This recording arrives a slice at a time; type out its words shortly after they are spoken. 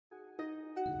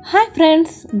Hi friends,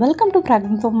 welcome to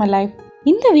Fragments of My Life.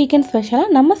 இந்த weekend ஸ்பெஷலாக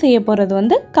நம்ம செய்ய போகிறது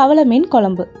வந்து கவலை மீன்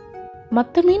குழம்பு.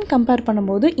 மற்ற மீன் கம்பேர்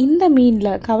பண்ணும்போது இந்த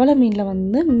மீனில் கவலை மீனில்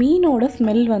வந்து மீனோட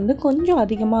ஸ்மெல் வந்து கொஞ்சம்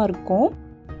அதிகமாக இருக்கும்.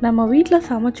 நம்ம வீட்டில்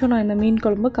சமைச்சோன்னா இந்த மீன்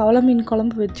குழம்பு கவலை மீன்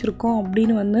குழம்பு வச்சுருக்கோம்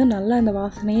அப்படின்னு வந்து நல்லா இந்த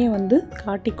வாசனையே வந்து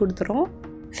காட்டி கொடுத்துரும்.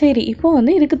 சரி, இப்போ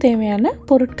வந்து இதுக்கு தேவையான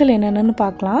பொருட்கள் என்னென்னு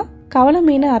பார்க்கலாம். கவலை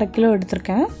மீன் 1/2 கிலோ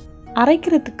எடுத்திருக்கேன்.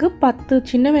 அரைக்கிறதுக்கு 10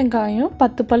 சின்ன வெங்காயம்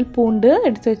 10 பல் பூண்டு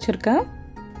எடுத்து வச்சுருக்கேன்.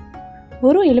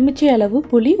 ஒரு எலுமிச்சை அளவு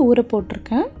புளி ஊற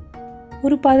போட்டிருக்கேன்.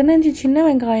 ஒரு 15 சின்ன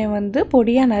வெங்காயம் வந்து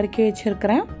பொடியாக நறுக்கி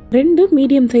வச்சுருக்கிறேன். 2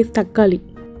 மீடியம் சைஸ் தக்காளி.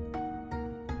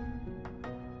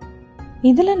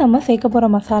 இதில் நம்ம சேர்க்க போகிற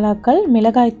மசாலாக்கள்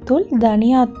மிளகாய்த்தூள்,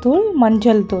 தனியாத்தூள்,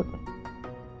 மஞ்சள் தூள்.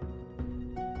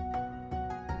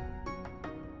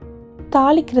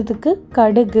 தாளிக்கிறதுக்கு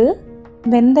கடுகு,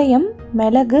 வெந்தயம்,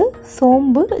 மிளகு,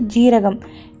 சோம்பு, ஜீரகம்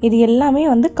இது எல்லாமே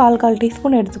வந்து 1/4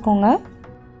 டீஸ்பூன் எடுத்துக்கோங்க.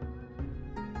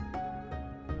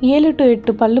 7 to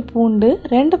 8 பல்லு பூண்டு,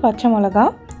 2 பச்சை மிளகா,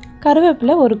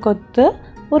 கருவேப்பிலை ஒரு கொத்து,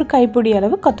 ஒரு கைப்பிடி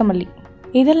அளவு கொத்தமல்லி.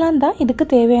 இதெல்லாம் தான் இதுக்கு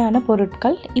தேவையான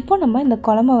பொருட்கள். இப்போ நம்ம இந்த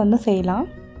குழம்பை வந்து செய்யலாம்.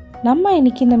 நம்ம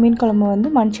இன்றைக்கி இந்த மீன் குழம்பு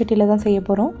வந்து மண் சட்டியில் தான் செய்ய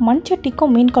போகிறோம். மண்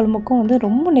சட்டிக்கும் மீன் குழம்புக்கும் வந்து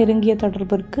ரொம்ப நெருங்கிய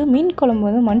தொடர்பு இருக்குது. மீன் குழம்பு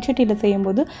வந்து மண் சட்டியில்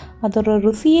செய்யும்போது அதோட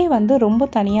ருசியே வந்து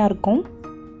ரொம்ப தனியாக இருக்கும்.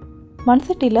 மண்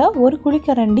சட்டியில் 1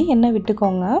 குழிக்கரண்டி எண்ணெய்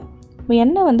விட்டுக்கோங்க.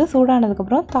 எண்ணெய் வந்து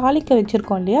சூடானதுக்கப்புறம் தாளிக்க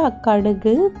வச்சுருக்கோம் இல்லையா,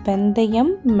 கடுகு,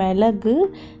 வெந்தயம், மிளகு,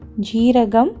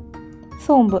 ஜீரகம்,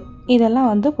 சோம்பு இதெல்லாம்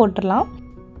வந்து போட்டுடலாம்.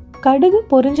 கடுகு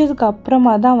பொரிஞ்சதுக்கு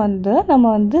அப்புறமா தான் வந்து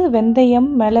நம்ம வந்து வெந்தயம்,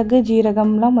 மிளகு,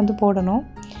 ஜீரகம்லாம் வந்து போடணும்.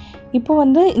 இப்போ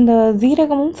வந்து இந்த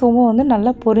ஜீரகமும் சோம்பும் வந்து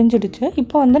நல்லா பொரிஞ்சிடுச்சு.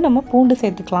 இப்போ வந்து நம்ம பூண்டு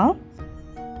சேர்த்துக்கலாம்.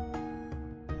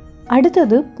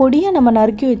 அடுத்தது பொடியாக நம்ம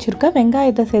நறுக்கி வச்சுருக்க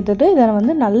வெங்காயத்தை சேர்த்துட்டு இதை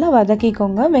வந்து நல்லா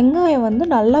வதக்கிக்கோங்க. வெங்காயம் வந்து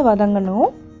நல்லா வதங்கணும்.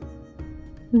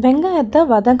 வெங்காயத்தை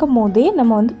வதங்கும் போதே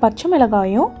நம்ம வந்து பச்சை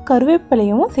மிளகாயும்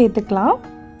கருவேப்பிலையும் சேர்த்துக்கலாம்.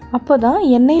 அப்போ தான்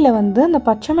எண்ணெயில் வந்து அந்த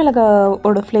பச்சை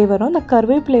மிளகாயோட ஃப்ளேவரும் அந்த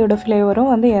கருவேப்பிலையோட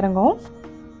ஃப்ளேவரும் வந்து இறங்கும்.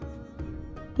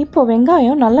 இப்போ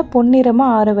வெங்காயம் நல்லா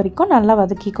பொன்னிறமாக ஆற வரைக்கும் நல்லா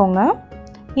வதக்கிக்கோங்க.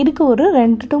 இதுக்கு ஒரு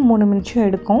 2 to 3 நிமிஷம்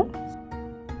எடுக்கும்.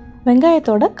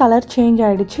 வெங்காயத்தோட கலர் சேஞ்ச்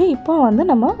ஆகிடுச்சு. இப்போ வந்து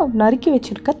நம்ம நறுக்கி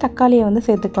வச்சுருக்க தக்காளியை வந்து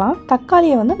சேர்த்துக்கலாம்.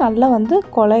 தக்காளியை வந்து நல்லா வந்து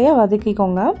கொலையாக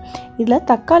வதக்கிக்கோங்க. இதில்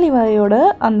தக்காளி வரையோட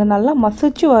அந்த நல்லா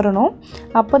மசிச்சு வரணும்.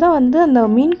 அப்போ தான் வந்து அந்த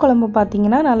மீன் குழம்பு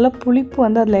பார்த்திங்கன்னா நல்லா புளிப்பு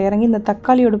வந்து அதில் இறங்கி இந்த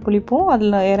தக்காளியோட புளிப்பும்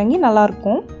அதில் இறங்கி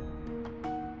நல்லாயிருக்கும்.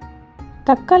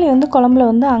 தக்காளி வந்து குழம்புல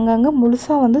வந்து அங்கங்கே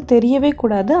முழுசாக வந்து தெரியவே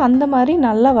கூடாது. அந்த மாதிரி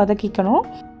நல்லா வதக்கிக்கணும்.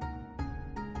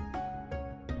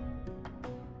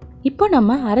 இப்போ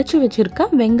நம்ம அரைச்சி வச்சுருக்க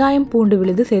வெங்காயம் பூண்டு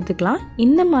விழுது சேர்த்துக்கலாம்.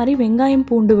 இந்த மாதிரி வெங்காயம்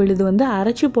பூண்டு விழுது வந்து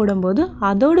அரைச்சி போடும்போது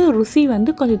அதோட ருசி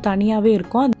வந்து கொஞ்சம் தனியாகவே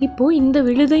இருக்கும். இப்போது இந்த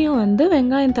விழுதையும் வந்து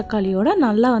வெங்காயம் தக்காளியோட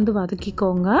நல்லா வந்து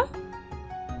வதக்கிக்கோங்க.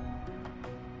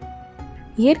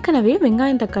 ஏற்கனவே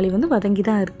வெங்காயம் தக்காளி வந்து வதங்கி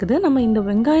தான் இருக்குது. நம்ம இந்த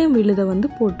வெங்காயம் விழுதை வந்து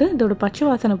போட்டு இதோட பச்சை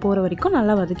வாசனை போகிற வரைக்கும்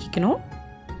நல்லா வதக்கிக்கணும்.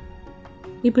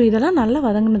 இப்போ இதெல்லாம் நல்லா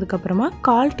வதங்கினதுக்கப்புறமா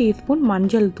 1/4 டீஸ்பூன்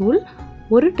மஞ்சள் தூள்,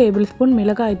 1 டேபிள்ஸ்பூன்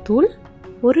மிளகாய் தூள்,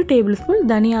 1 டேபிள்ஸ்பூன்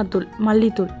தனியாத்தூள்,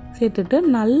 மல்லித்தூள் சேர்த்துட்டு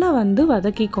நல்லா வந்து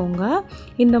வதக்கிக்கோங்க.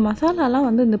 இந்த மசாலாலாம்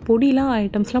வந்து இந்த பொடிலாம்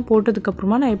ஐட்டம்ஸ்லாம்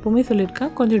போட்டதுக்கப்புறமா நான் எப்போவுமே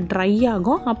சொல்லியிருக்கேன் கொஞ்சம் ட்ரை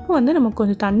ஆகும். அப்போ வந்து நம்ம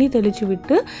கொஞ்சம் தண்ணி தெளித்து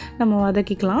விட்டு நம்ம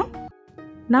வதக்கிக்கலாம்.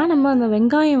 நம்ம அந்த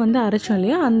வெங்காயம் வந்து அரைச்சோம்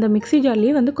இல்லையா, அந்த மிக்ஸி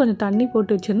ஜார்லேயே வந்து கொஞ்சம் தண்ணி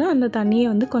போட்டு வச்சுருந்தேன். அந்த தண்ணியை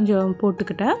வந்து கொஞ்சம்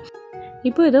போட்டுக்கிட்டேன்.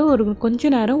 இப்போ ஏதோ ஒரு கொஞ்ச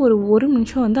நேரம் ஒரு 1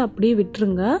 நிமிஷம் வந்து அப்படியே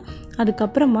விட்டுருங்க.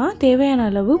 அதுக்கப்புறமா தேவையான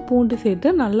அளவு பூண்டு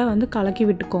சேர்த்து நல்லா வந்து கலக்கி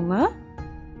விட்டுக்கோங்க.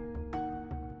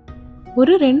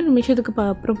 ஒரு 2 நிமிஷத்துக்கு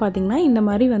அப்புறம் பார்த்திங்கன்னா இந்த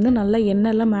மாதிரி வந்து நல்லா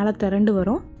எண்ணெய்லாம் மேலே திரண்டு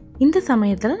வரும். இந்த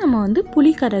சமயத்தில் நம்ம வந்து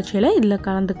புளி கரைச்சலை இதில்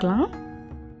கலந்துக்கலாம்.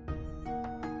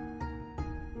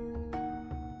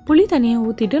 புளி தனியாக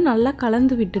ஊற்றிட்டு நல்லா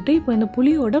கலந்து விட்டுட்டு இப்போ இந்த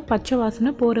புளியோட பச்சை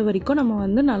வாசனை போகிற வரைக்கும் நம்ம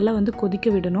வந்து நல்லா வந்து கொதிக்க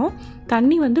விடணும்.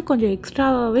 தண்ணி வந்து கொஞ்சம்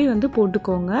எக்ஸ்ட்ராவாகவே வந்து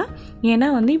போட்டுக்கோங்க. ஏன்னா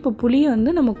வந்து இப்போ புளியை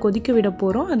வந்து நம்ம கொதிக்க விட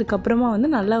போகிறோம். அதுக்கப்புறமா வந்து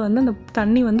நல்லா வந்து அந்த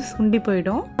தண்ணி வந்து சுண்டி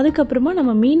போயிடும். அதுக்கப்புறமா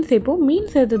நம்ம மீன் சேர்ப்போம். மீன்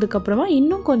சேர்த்ததுக்கப்புறமா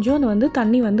இன்னும் கொஞ்சம் அது வந்து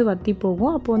தண்ணி வந்து வற்றி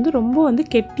போகும். அப்போ வந்து ரொம்ப வந்து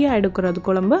கெட்டியாக எடுக்கிறது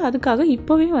குழம்பு. அதுக்காக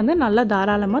இப்போவே வந்து நல்லா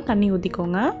தாராளமாக தண்ணி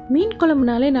ஊற்றிக்கோங்க. மீன்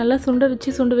குழம்புனாலே நல்லா சுண்ட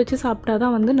வச்சு சாப்பிட்டா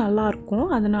தான் வந்து நல்லாயிருக்கும்.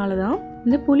 அதனால தான்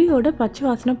இந்த புளியோட பச்சை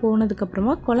வாசனை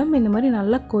போனதுக்கப்புறமா குழம்பு இந்த மாதிரி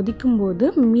நல்லா கொதிக்கும்போது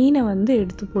மீனை வந்து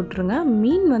எடுத்து போட்டுருங்க.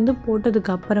 மீன் வந்து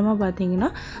போட்டதுக்கு அப்புறமா பார்த்தீங்கன்னா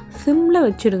சிம்மில்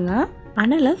வச்சுடுங்க.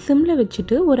 அனலை சிம்மில்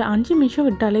வச்சுட்டு ஒரு 5 நிமிஷம்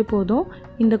விட்டாலே போதும்.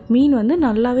 இந்த மீன் வந்து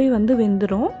நல்லாவே வந்து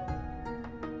வெந்துடும்.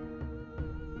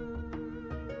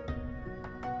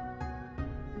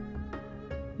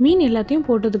 மீன் எல்லாத்தையும்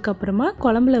போட்டதுக்கப்புறமா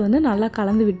குழம்புல வந்து நல்லா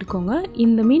கலந்து விட்டுக்கோங்க.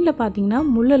 இந்த மீனில் பார்த்தீங்கன்னா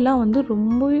முள்ளெல்லாம் வந்து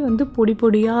ரொம்பவே வந்து பொடி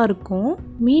பொடியாக இருக்கும்.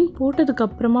 மீன்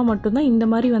போட்டதுக்கப்புறமா மட்டும்தான் இந்த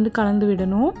மாதிரி வந்து கலந்து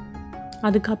விடணும்.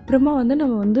 அதுக்கப்புறமா வந்து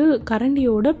நம்ம வந்து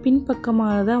கரண்டியோட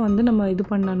பின்பக்கமாக தான் வந்து நம்ம இது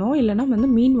பண்ணணும், இல்லைனா வந்து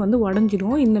மீன் வந்து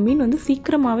உடஞ்சிரும். இந்த மீன் வந்து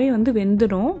சீக்கிரமாகவே வந்து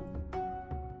வெந்துடும்,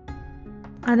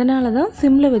 அதனால தான்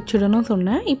சிம்மில் வச்சிடணும்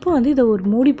சொன்னேன். இப்போ வந்து இதை ஒரு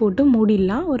மூடி போட்டு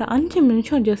மூடிடலாம். ஒரு 5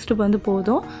 நிமிஷம் ஜஸ்ட்டு வந்து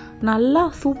போதும், நல்லா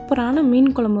சூப்பரான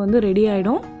மீன் குழம்பு வந்து ரெடி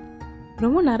ஆகிடும்.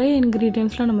 ரொம்ப நிறைய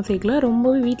இன்க்ரீடியன்ட்ஸ்லாம் நம்ம சேர்க்கல,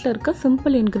 ரொம்பவே வீட்டில் இருக்க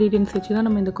சிம்பிள் இன்க்ரீடியன்ட்ஸ் வச்சு தான்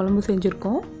நம்ம இந்த குழம்பு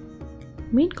செஞ்சுருக்கோம்.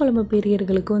 மீன் குழம்பு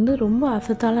பிரியர்களுக்கு வந்து ரொம்ப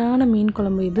அசத்தலான மீன்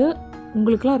குழம்பு இது.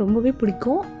 உங்களுக்குலாம் ரொம்பவே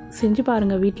பிடிக்கும், செஞ்சு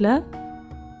பாருங்கள் வீட்டில்.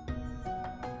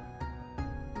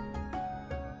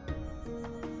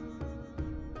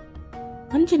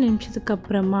 அஞ்சு நிமிஷத்துக்கு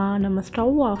அப்புறமா நம்ம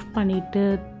ஸ்டவ் ஆஃப் பண்ணிவிட்டு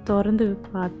திறந்து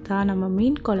பார்த்தா நம்ம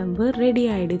மீன் குழம்பு ரெடி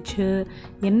ஆகிடுச்சு.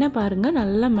 என்ன பாருங்கள்,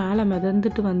 நல்லா மேலே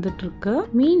மிதந்துட்டு வந்துட்டுருக்கு.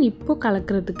 மீன் இப்போ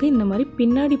கலக்கிறதுக்கு இந்த மாதிரி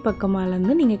பின்னாடி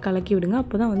பக்கமாலேருந்து நீங்கள் கலக்கி விடுங்க,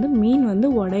 அப்போ தான் வந்து மீன் வந்து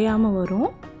உடையாமல் வரும்.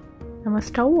 நம்ம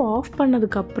ஸ்டவ் ஆஃப்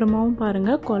பண்ணதுக்கப்புறமாவும்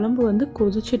பாருங்கள் குழம்பு வந்து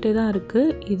கொதிச்சுட்டே தான்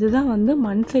இருக்குது. இதுதான் வந்து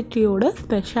மண் சட்டியோட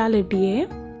ஸ்பெஷாலிட்டியே.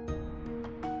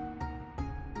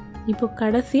 இப்போ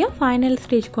கடைசியாக ஃபைனல்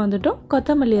ஸ்டேஜ்க்கு வந்துட்டோம்,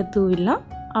 கொத்தமல்லியை தூவிடலாம்.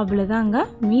 அவ்வளோதாங்க,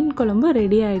 மீன் குழம்பு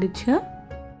ரெடி ஆகிடுச்சு.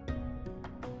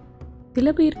 சில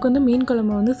பேருக்கு வந்து மீன்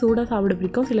குழம்பு வந்து சூடாக சாப்பிட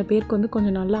பிடிக்கும், சில பேருக்கு வந்து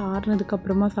கொஞ்சம் நல்லா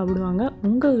ஆறுனதுக்கப்புறமா சாப்பிடுவாங்க.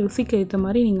 உங்கள் ருசிக்கு ஏற்ற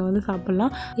மாதிரி நீங்கள் வந்து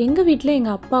சாப்பிட்லாம். எங்கள் வீட்டில்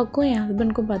எங்கள் அப்பாவுக்கும் என்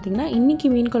ஹஸ்பண்டுக்கும் பார்த்திங்கன்னா இன்றைக்கி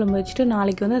மீன் குழம்பு வச்சுட்டு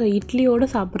நாளைக்கு வந்து அதை இட்லியோடு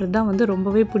சாப்பிட்றது தான் வந்து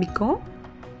ரொம்பவே பிடிக்கும்.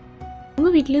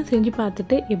 உங்கள் வீட்லேயும் செஞ்சு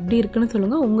பார்த்துட்டு எப்படி இருக்குன்னு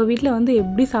சொல்லுங்கள். உங்கள் வீட்டில் வந்து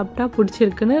எப்படி சாப்பிட்டா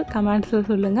பிடிச்சிருக்குன்னு கமெண்ட்ஸில்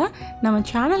சொல்லுங்கள். நம்ம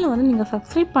சேனலை வந்து நீங்கள்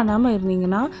சப்ஸ்கிரைப் பண்ணாமல்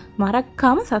இருந்தீங்கன்னா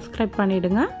மறக்காமல் சப்ஸ்கிரைப்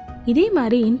பண்ணிவிடுங்க. இதே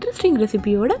மாதிரி இன்ட்ரெஸ்டிங்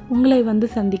ரெசிபியோடு உங்களை வந்து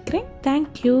சந்திக்கிறேன்.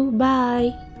 தேங்க்யூ, பாய்.